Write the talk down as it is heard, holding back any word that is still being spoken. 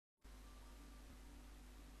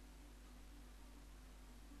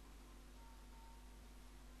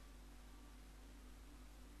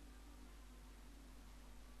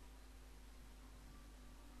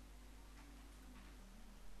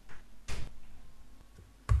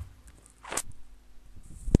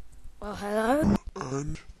Well, hello,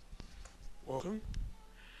 and welcome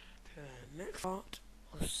to the next part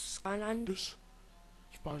of Skylanders,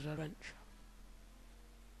 Spyro's Adventure.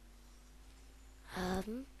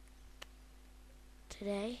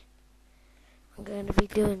 Today I'm going to be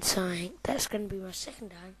doing something that's going to be my second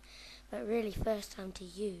time, but really first time to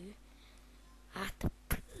you. I have to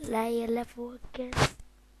play a level again.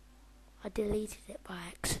 I deleted it by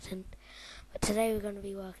accident, but today we're going to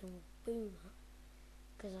be working with Boomer,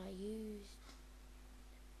 because I used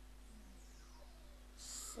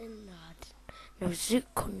no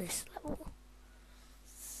Zook on this level.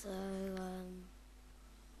 So,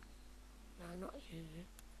 no, not you.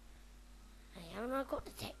 Hey, haven't I got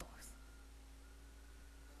the tech boss?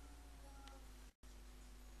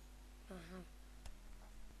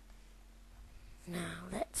 Now,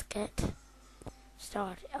 let's get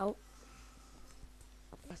started. Oh,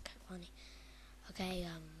 that's kind of funny. Okay,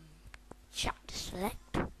 chapter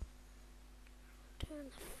select. Doing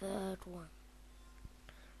the third one.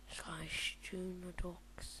 Sky Schooner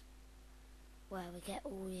Docks, where we get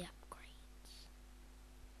all the upgrades.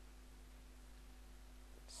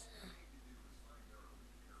 So,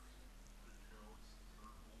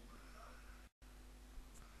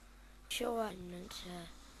 sure, I'm meant to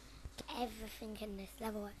get everything in this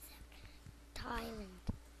level except Thailand.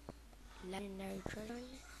 Legendary treasure.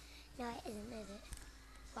 No, it isn't, is it?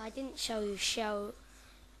 But I didn't show you the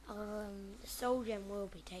soul gem will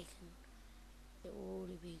be taken. It will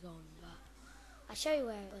already be gone, but I'll show you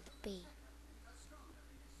where it would be.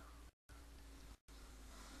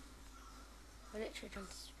 We're literally trying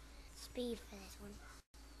to speed for this one.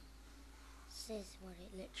 This is what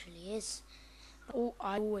it literally is. Oh,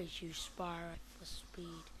 I always use Spyro for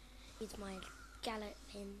speed. He's my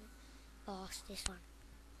galloping fastest one.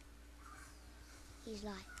 He's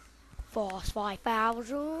like fast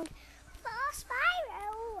 5,000. Fast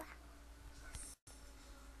Spyro.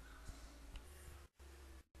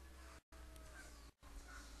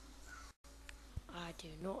 I do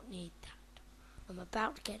not need that. I'm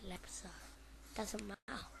about to get left, so it doesn't matter.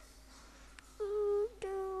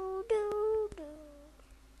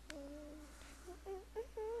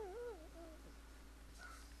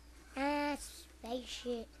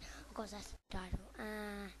 Spaceship. Of course, that's the title.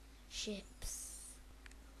 Ships.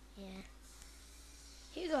 Yeah.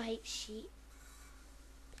 Hugo hates sheep.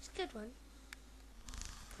 It's a good one.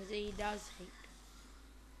 Because he does hate.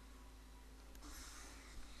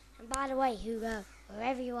 And by the way, Hugo,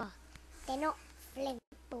 wherever you are, they're not flint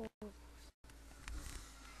balls.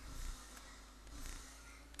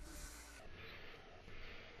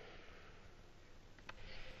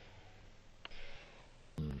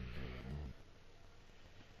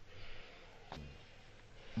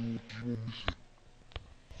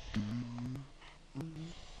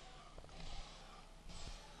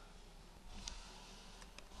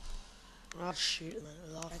 I'll shoot them at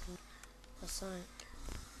a lot. That's something.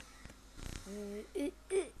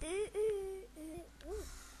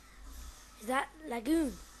 Is that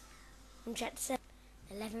Lagoon from chapter 7?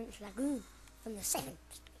 11th Lagoon from the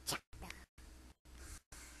 7th chapter.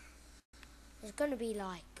 There's going to be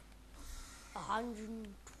like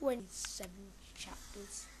 127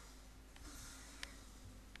 chapters.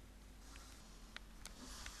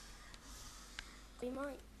 We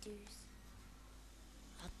might do.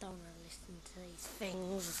 I don't want to listen to these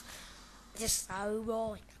things. Just so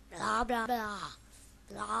boring. Blah blah blah.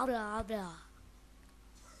 Blah blah blah.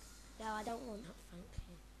 No, I don't want that, thank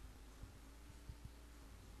you.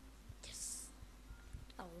 Just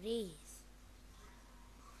these.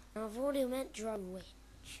 Now I've already met Drone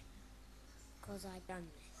Witch, because I've done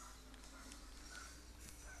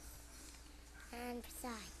this. And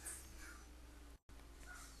besides,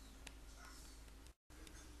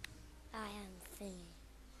 I am thinking.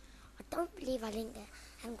 I don't believe I didn't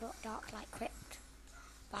haven't got Dark Light Crypt,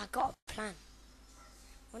 but I got a plan.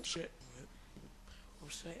 Once shit, I'll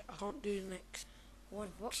say I can't do the next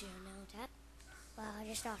one. What's your now, Dad? Well, I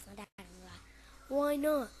just asked my dad and he was like, why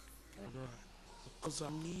not? Because I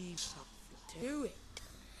need something to do it.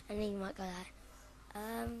 And then he might go like,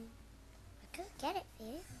 I could get it for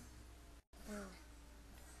you.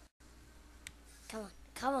 Come on,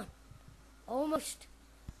 come on. Almost.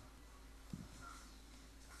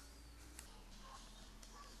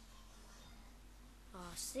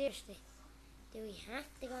 Oh, seriously. Do we have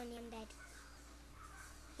to go on the undead?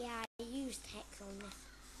 Yeah, I used Hex on this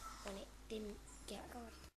when it didn't get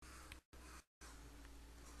going.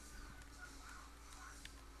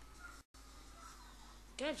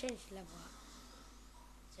 Gonna change the level up.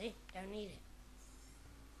 See? Don't need it.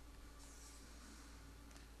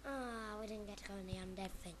 We didn't get to go on the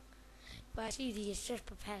undead thing. But it's easy, it's just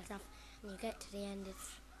prepare stuff and you get to the end,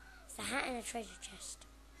 it's a hat and a treasure chest.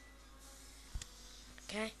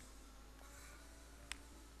 Okay?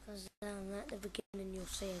 Because at the beginning you'll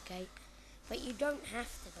see a gate. But you don't have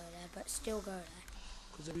to go there, but still go there.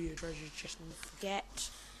 Because there'll be a treasure chest and you forget.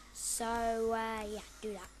 So, yeah,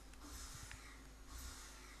 do that.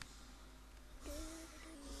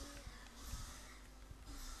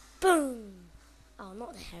 Boom! Oh,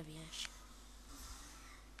 not the heavy ash.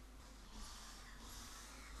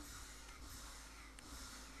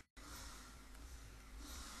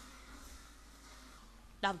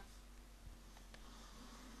 Done.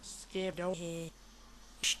 Skip down here.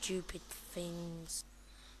 Stupid things.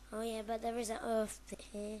 Oh yeah, but there is an earth bit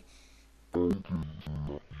here.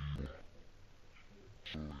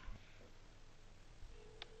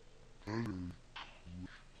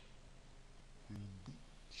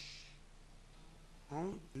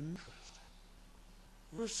 Oh, interesting.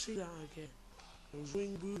 I want to see that again. Those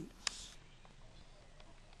wing boots.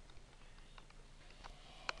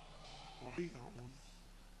 I hate that one.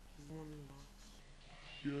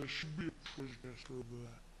 Yeah, it should be a treasure chest over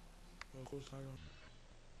there. Of course I don't.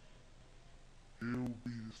 It'll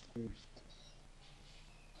be the story.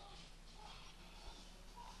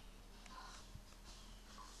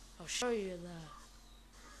 I'll show you the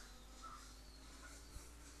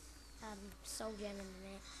soldier in a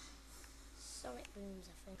minute. Sonic booms,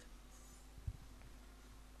 I think.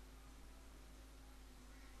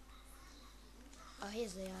 Oh,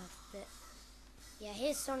 here's the earth bit. Yeah,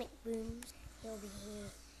 here's Sonic Booms. He'll be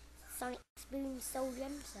here. Sonic Boom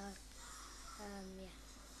Soldier, so, yeah.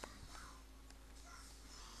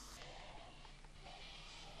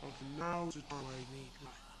 Okay, now's the time I need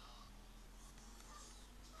light.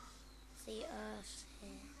 See Earth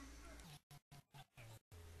here.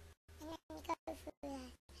 And then you go through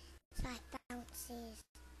there. So it bounces.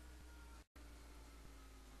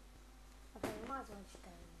 Okay, we might as well just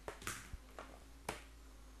go in there.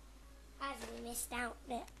 As we missed out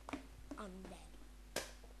there, I'm dead.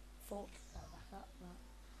 Thought to go back up, but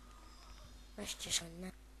let's just run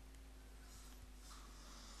now.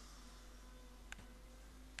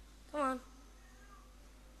 Come on.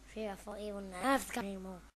 See, I thought he wouldn't have to go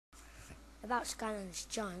anymore. About Skylanders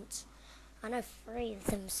Giants, I know 3 of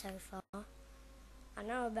them so far. I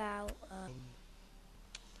know about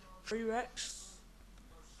Tree Rex.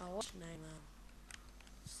 Oh, what's his name?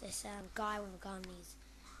 It's this guy with a gun.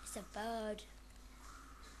 It's a bird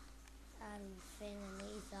thing, and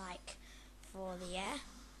he's like for the air.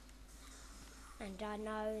 And I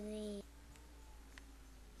know you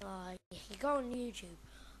go on YouTube,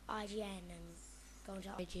 IGN, and go into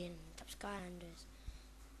IGN and type Skylanders.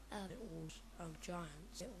 It was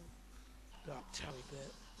giants. It will like tell a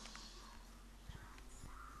bit.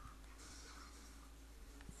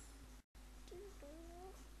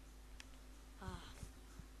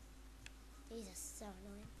 These are so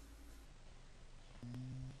annoying.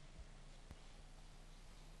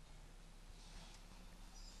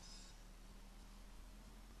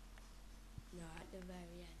 No, at the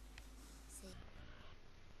very end. See?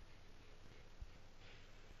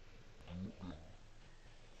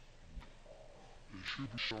 There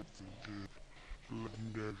should be something here.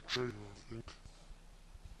 Legendary trailer, I think.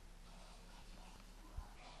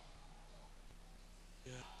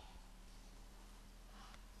 Yeah.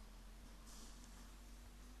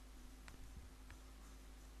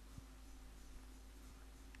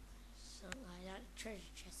 Something like that.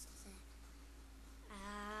 Treasure chest is there.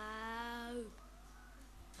 Ow!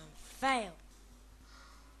 And fail.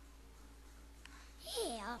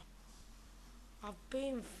 Here. I've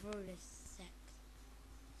been through this sex.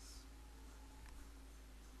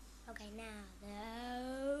 Okay, now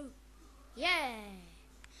though. Yeah!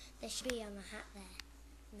 There should be a hat there.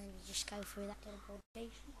 And then you just go through that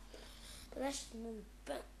teleportation. But let's move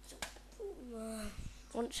back to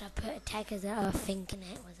once I put a tag as a thinking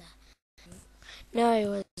it was a no,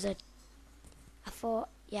 it was a I thought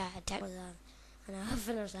a tag was an earth,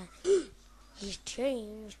 and I was like he's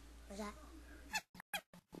changed. Was that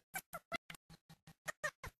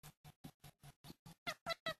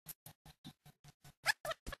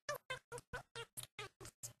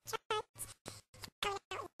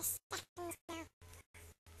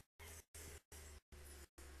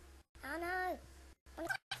oh no.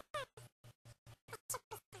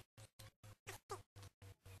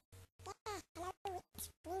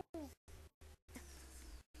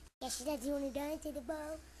 Yeah, she said you want to go to the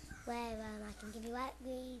bowl where I can give you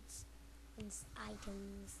upgrades and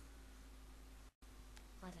items.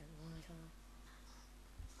 I don't know.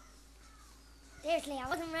 Seriously, I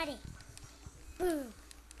wasn't ready. Boom,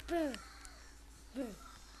 boom, boom.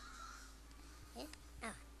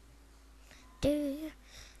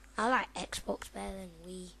 I like Xbox better than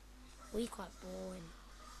Wii. Wii quite boring.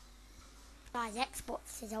 Guys,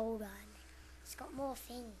 Xbox is older and it's got more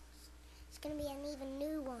things. It's going to be an even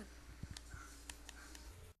new one.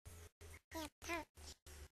 Yeah,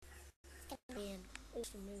 it's going to be an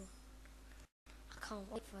awesome new one. I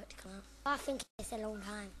can't wait for it to come out. I think it's a long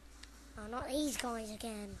time. Oh, not these guys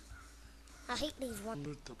again. I hate these ones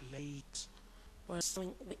with the blades. Where's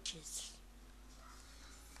something witches?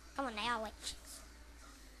 Come on, they are witches.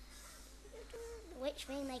 Which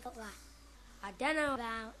thing they got right? I don't know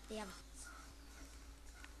about the others.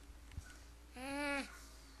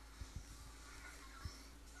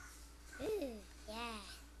 Ooh, yeah.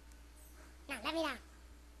 Now, let me down.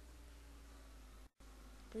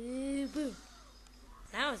 Boo, boo.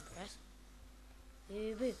 That was good.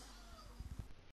 Boo, boo.